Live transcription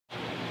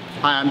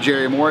Hi, I'm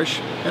Jerry Morish,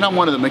 and I'm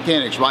one of the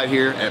mechanics right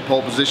here at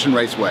Pole Position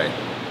Raceway.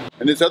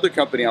 And this other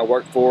company I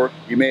work for,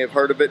 you may have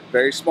heard of it,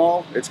 very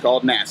small, it's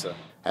called NASA.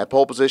 At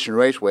Pole Position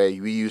Raceway,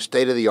 we use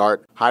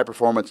state-of-the-art,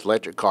 high-performance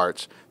electric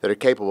karts that are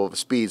capable of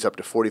speeds up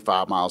to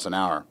 45 miles an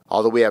hour.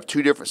 Although we have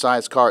two different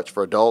size karts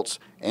for adults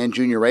and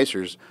junior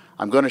racers,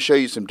 I'm going to show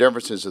you some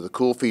differences of the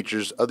cool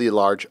features of the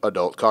large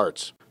adult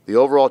karts. The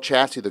overall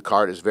chassis of the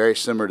kart is very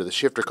similar to the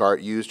shifter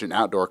kart used in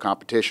outdoor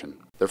competition.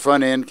 The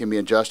front end can be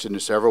adjusted in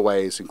several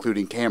ways,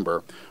 including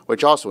camber,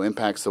 which also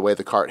impacts the way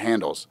the kart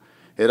handles.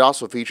 It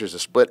also features a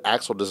split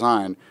axle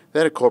design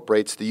that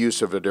incorporates the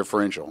use of a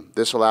differential.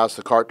 This allows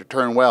the kart to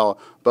turn well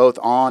both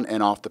on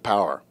and off the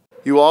power.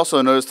 You will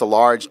also notice the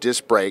large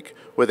disc brake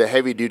with a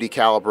heavy-duty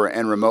caliper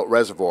and remote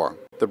reservoir.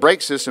 The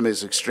brake system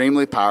is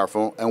extremely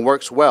powerful and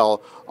works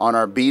well on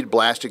our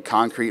bead-blasted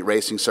concrete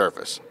racing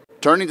surface.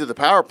 Turning to the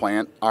power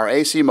plant, our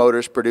AC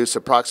motors produce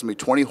approximately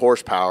 20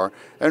 horsepower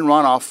and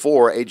run off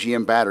 4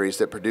 AGM batteries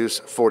that produce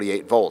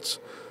 48 volts.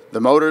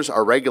 The motors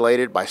are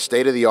regulated by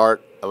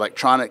state-of-the-art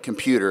electronic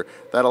computer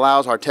that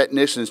allows our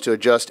technicians to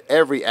adjust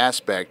every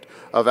aspect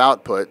of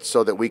output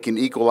so that we can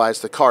equalize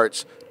the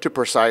karts to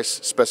precise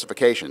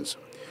specifications.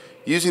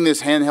 Using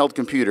this handheld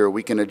computer,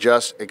 we can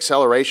adjust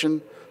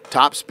acceleration,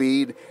 top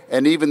speed,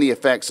 and even the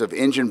effects of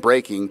engine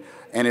braking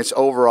and its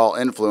overall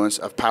influence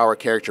of power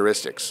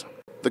characteristics.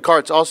 The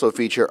karts also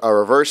feature a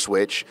reverse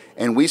switch,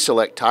 and we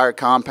select tire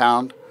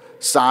compound,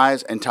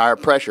 size, and tire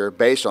pressure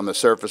based on the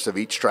surface of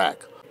each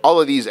track. All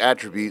of these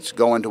attributes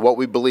go into what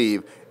we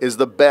believe is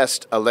the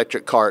best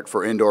electric kart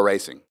for indoor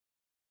racing.